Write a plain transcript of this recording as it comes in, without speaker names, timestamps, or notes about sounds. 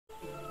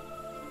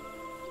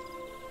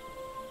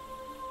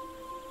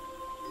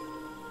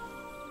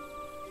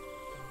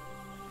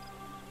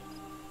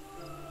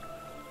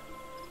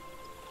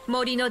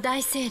森の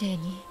大精霊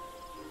に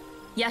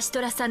ヤシト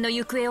ラさんの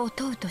行方を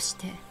問うとし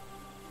て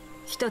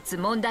一つ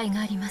問題が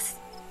あります。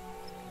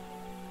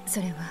そ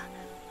れは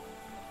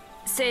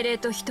精霊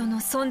と人の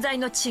存在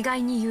の違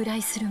いに由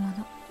来するもの。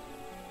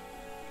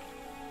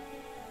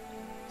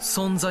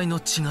存在の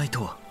違い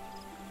とは？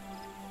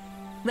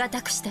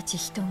私たち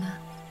人が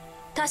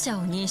他者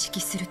を認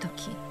識すると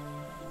き、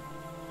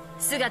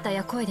姿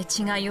や声で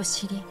違いを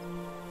知り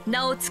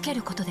名をつけ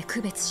ることで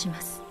区別し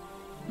ます。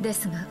で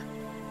すが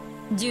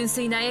純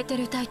粋なエーテ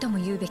ル体とも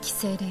言うべき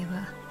精霊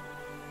は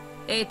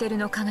エーテル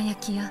の輝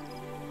きや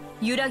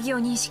揺らぎを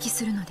認識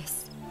するので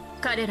す。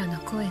彼らの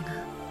声が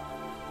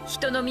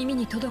人の耳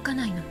に届か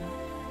ないのも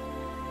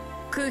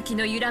空気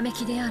の揺らめ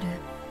きである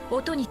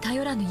音に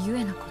頼らぬゆ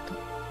えのこと。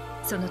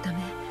そのため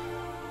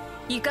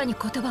いかに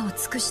言葉を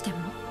尽くしても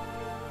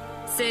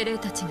精霊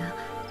たちが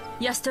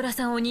ヤシトラ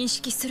さんを認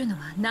識するの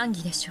は難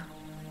儀でしょう。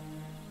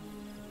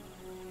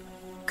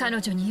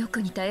彼女によ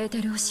く似たエー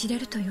テルを知れ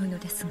るというの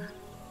ですが。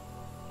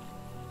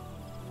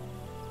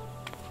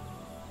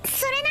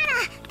それなら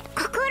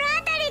心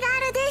当たりがあ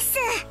るです。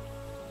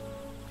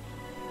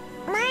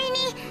前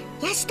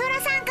にヤシトラ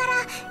さんから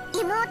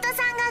妹さ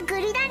んがグ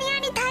リダリア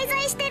に滞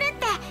在してるっ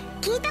て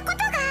聞いたこと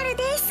がある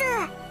です。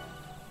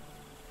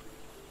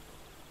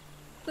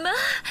まあ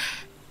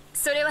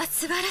それは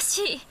素晴ら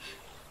しい。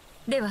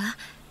では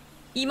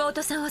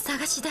妹さんを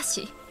探し出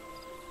し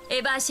エ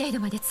ヴァーシェイド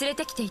まで連れ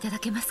てきていただ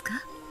けますか？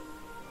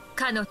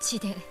かの地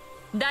で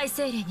大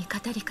精霊に語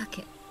りか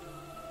け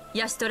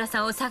ヤシトラ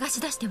さんを探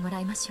し出しても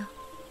らいましょう。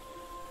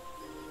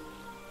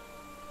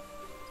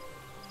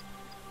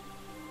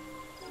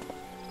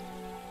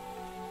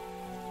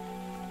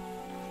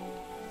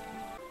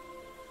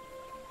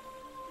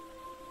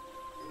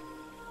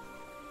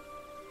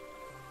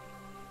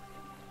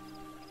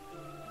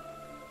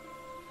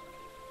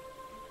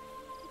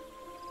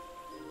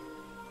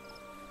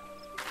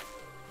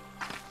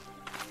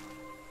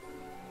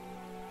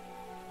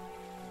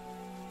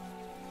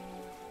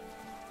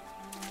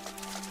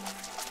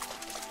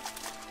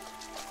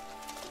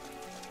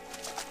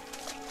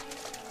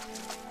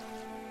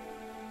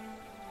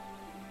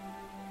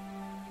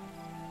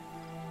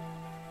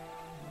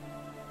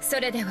そ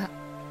れでは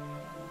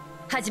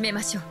始め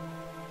ましょう。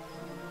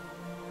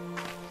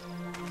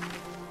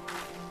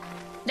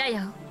ラ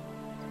ヤ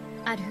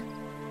オ、ある？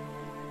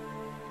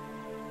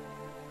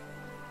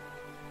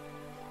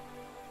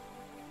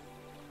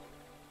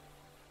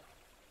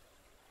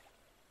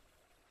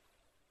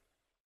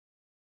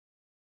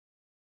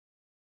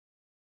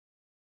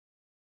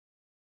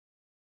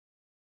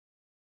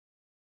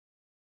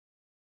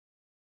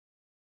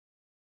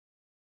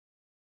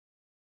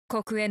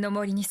国営の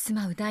森に住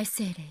まう大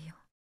精霊よ、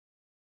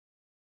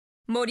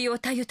森を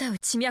たゆたう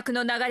地脈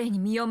の流れに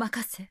身を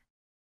任せ、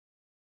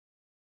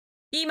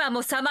今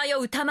もさまよ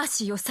う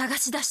魂を探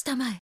し出した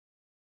まえ。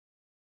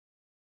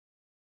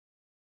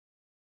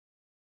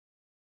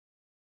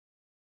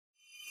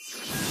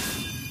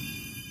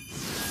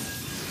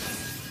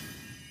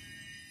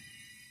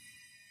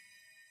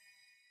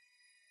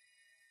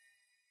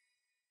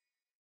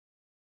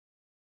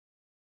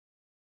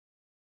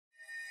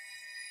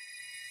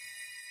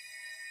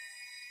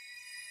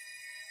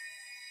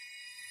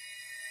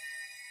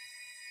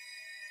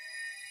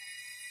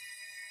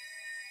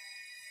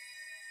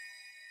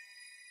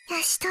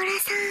ヤシトラ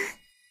さん、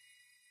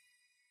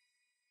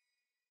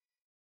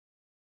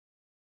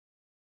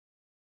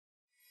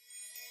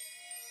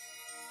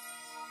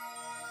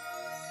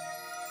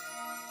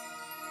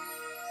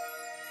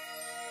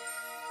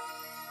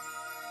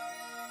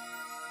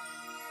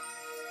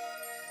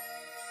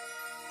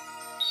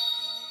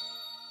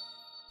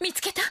見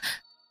つけた。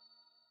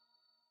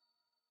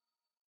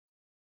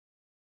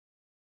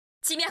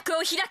地脈を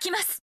開きま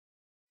す。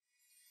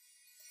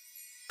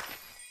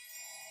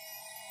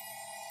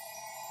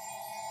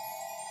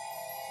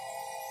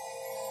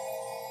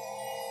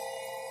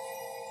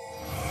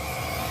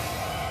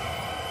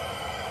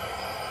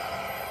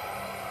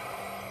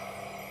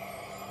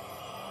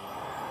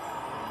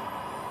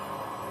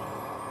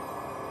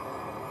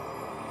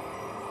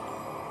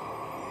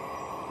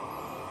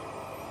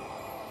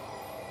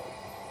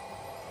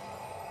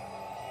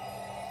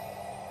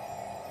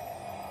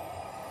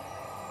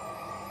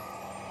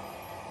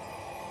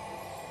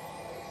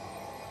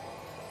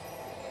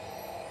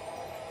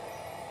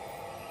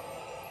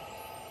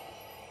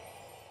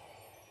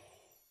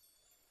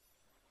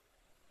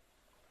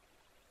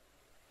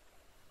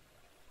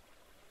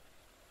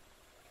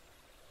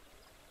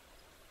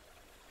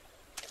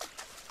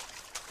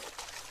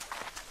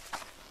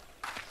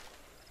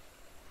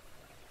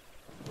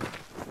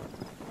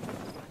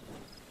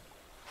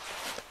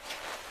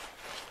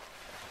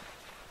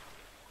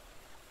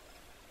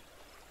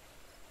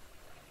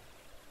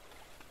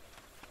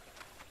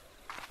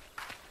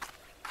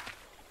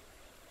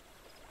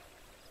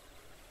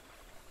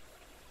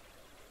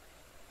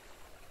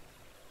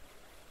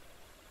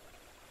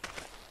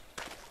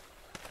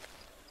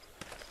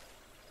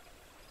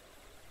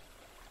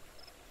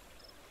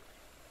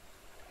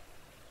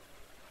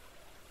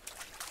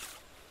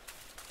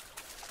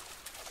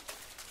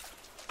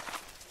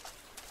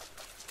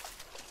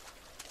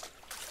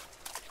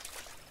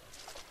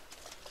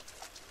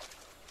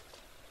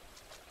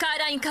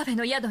インカフェ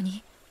の宿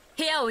に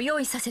部屋を用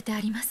意させてあ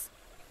ります。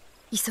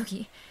急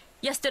ぎ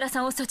ヤシトラさ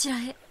んをそちら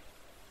へ。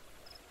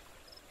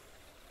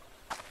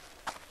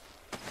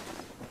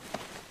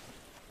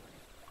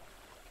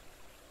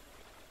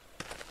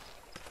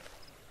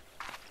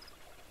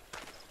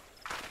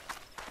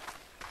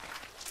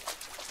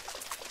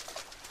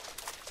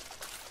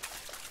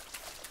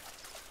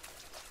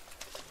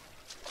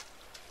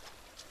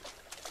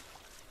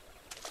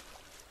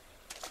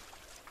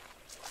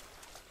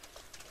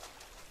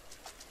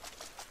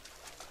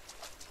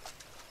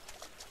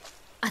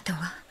あと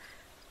は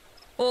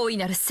大い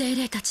なる精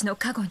霊たちの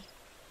加護に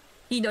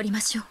祈りま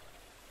しょう。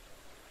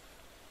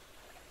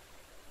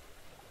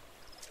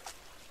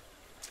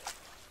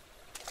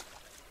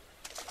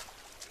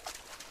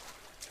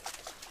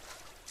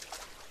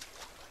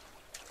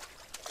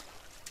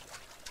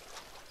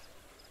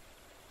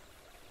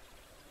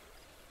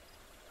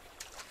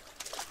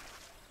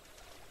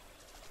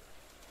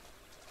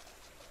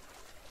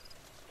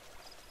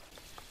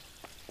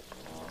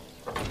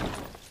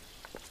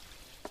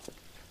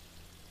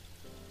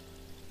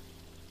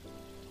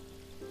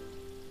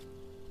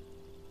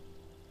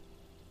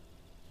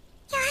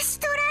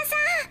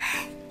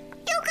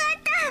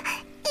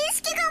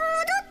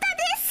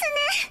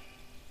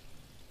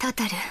タ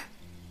タル。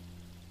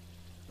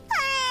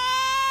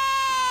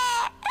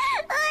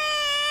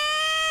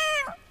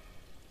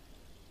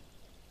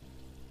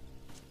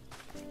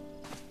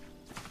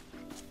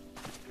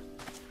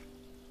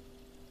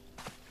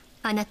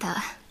あなた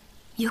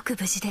よく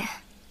無事で。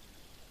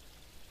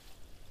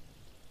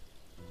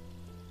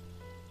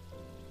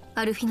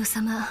アルフィノ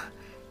様、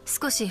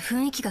少し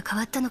雰囲気が変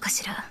わったのか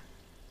しら。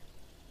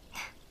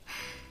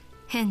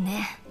変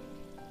ね。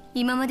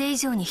今まで以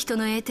上に人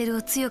のエーテル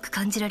を強く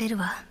感じられる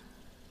わ。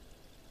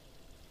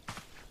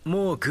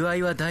もう具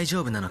合は大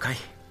丈夫なのかい？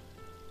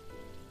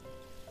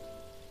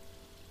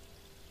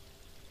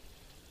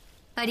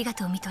ありが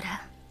とうミト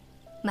ラ。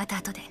また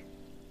後で。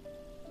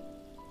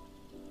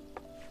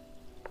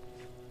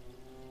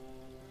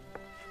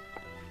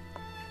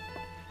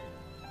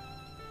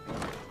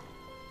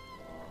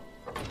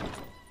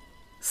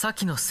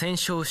先の戦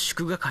勝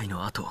祝賀会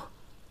の後、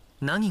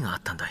何があ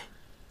ったんだい？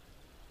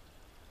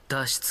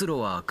脱出路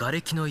は瓦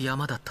礫の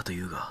山だったとい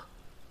うが。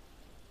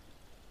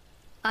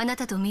あな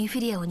たとミンフ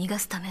ィリアを逃が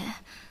すため、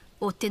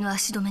追っ手の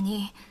足止め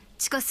に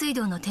地下水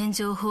道の天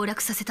井を崩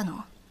落させた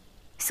の。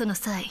その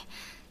際、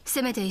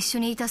せめて一緒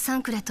にいたサ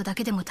ンクレットだ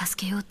けでも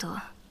助けようと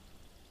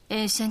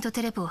エンシェント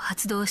テレポを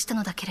発動した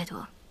のだけれ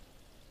ど、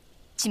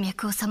地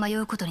脈をさま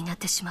ようことになっ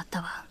てしまっ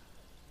たわ。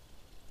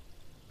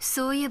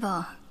そういえ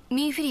ば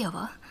ミンフィリア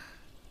は？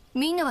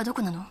みんなはど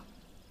こなの？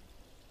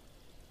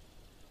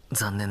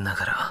残念な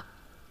がら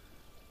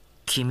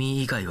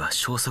君以外は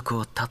消息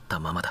を絶った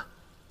ままだ。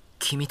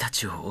君た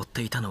ちを追っ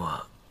ていたの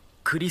は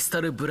クリスタ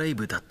ルブレイ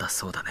ブだった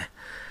そうだね。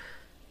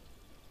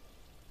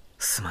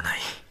すまない。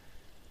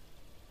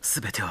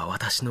全ては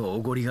私の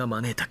おごりが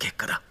招いた結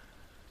果だ。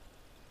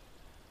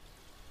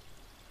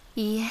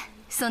いいえ、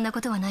そんな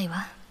ことはない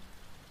わ。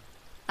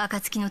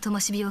暁の灯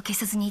火を消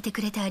さずにいて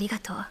くれてありが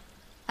とう、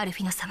アル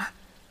フィノ様。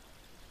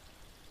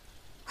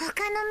他のみん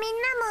な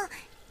も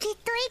きっと生き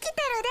てる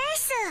で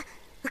す。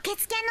受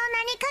付の名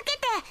にかけ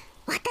て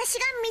私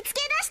が見つ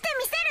け出して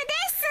みせる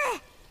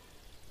です。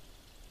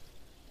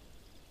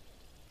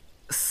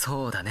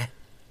そうだね、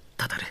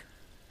タタル。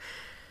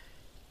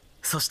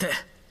そして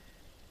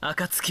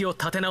暁を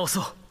立て直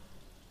そう。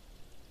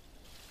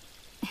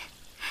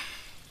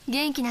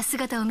元気な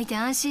姿を見て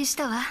安心し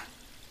たわ。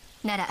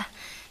なら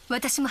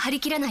私も張り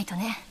切らないと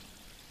ね。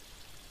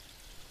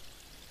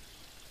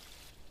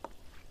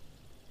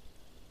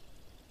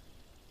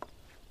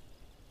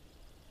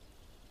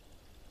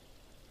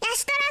ヤ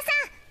シトラ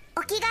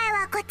さん、お着替え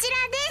はこちらで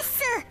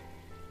す。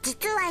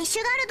実はイシ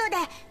ュガルド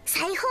で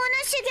裁縫の修行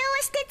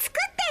をして作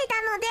ってい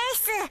たので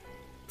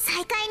す。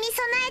再会に備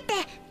えて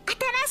新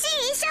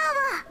しい衣装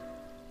を。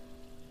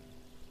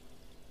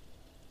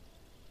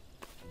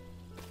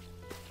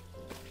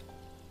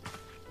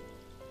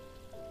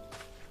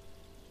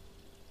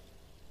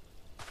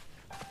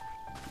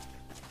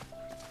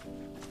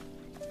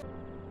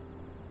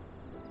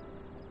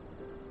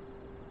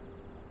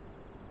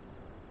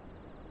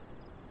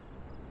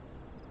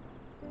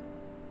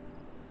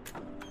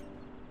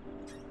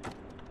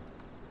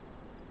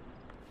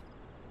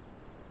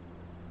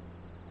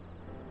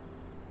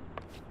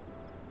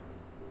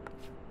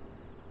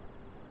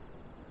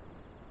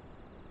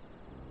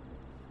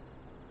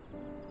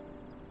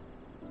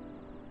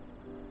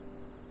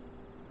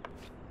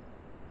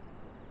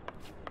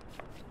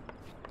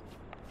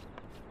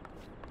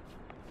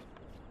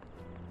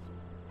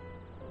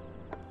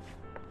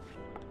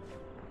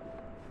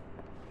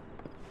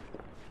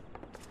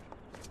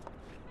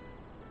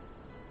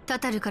タ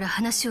タルから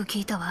話を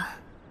聞いたわ。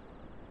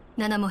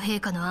七も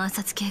陛下の暗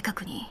殺計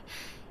画に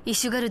イ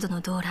シュガルド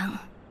の動乱、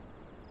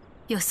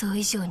予想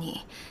以上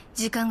に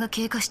時間が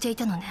経過してい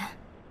たのね。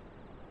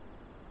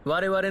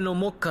我々の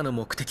目下の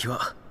目的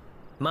は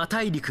魔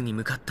大陸に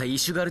向かったイ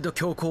シュガルド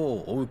教皇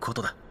を追うこ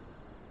とだ。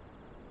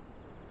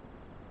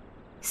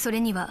それ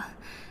には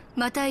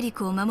魔大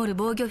陸を守る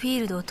防御フィ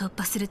ールドを突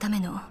破するため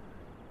の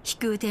飛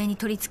空艇に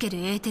取り付け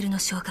るエーテルの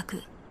昇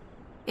格、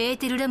エー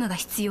テルラムが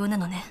必要な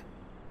のね。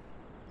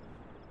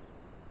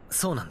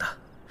そうなんだ。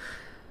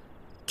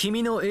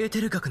君のエー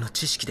テル学の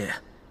知識で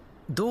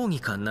どうに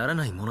かなら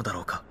ないものだ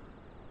ろうか。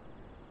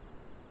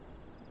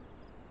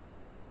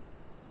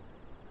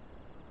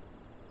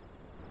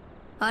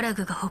アラ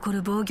グが誇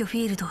る防御フ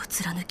ィールドを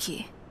貫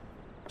き、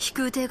飛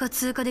空艇が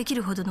通過でき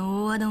るほど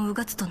の大穴をう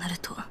がつとなる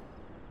と、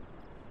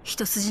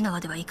一筋縄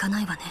ではいか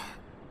ないわね。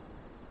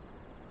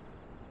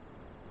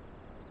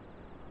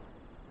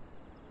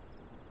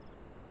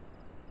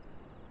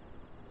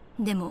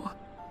でも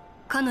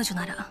彼女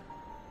なら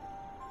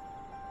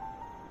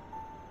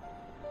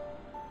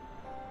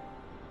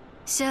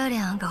シャーレ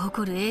アンが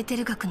誇るエーテ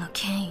ル学の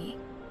権威、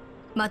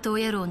魔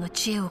導野郎の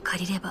知恵を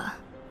借りれば、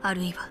あ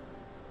るいは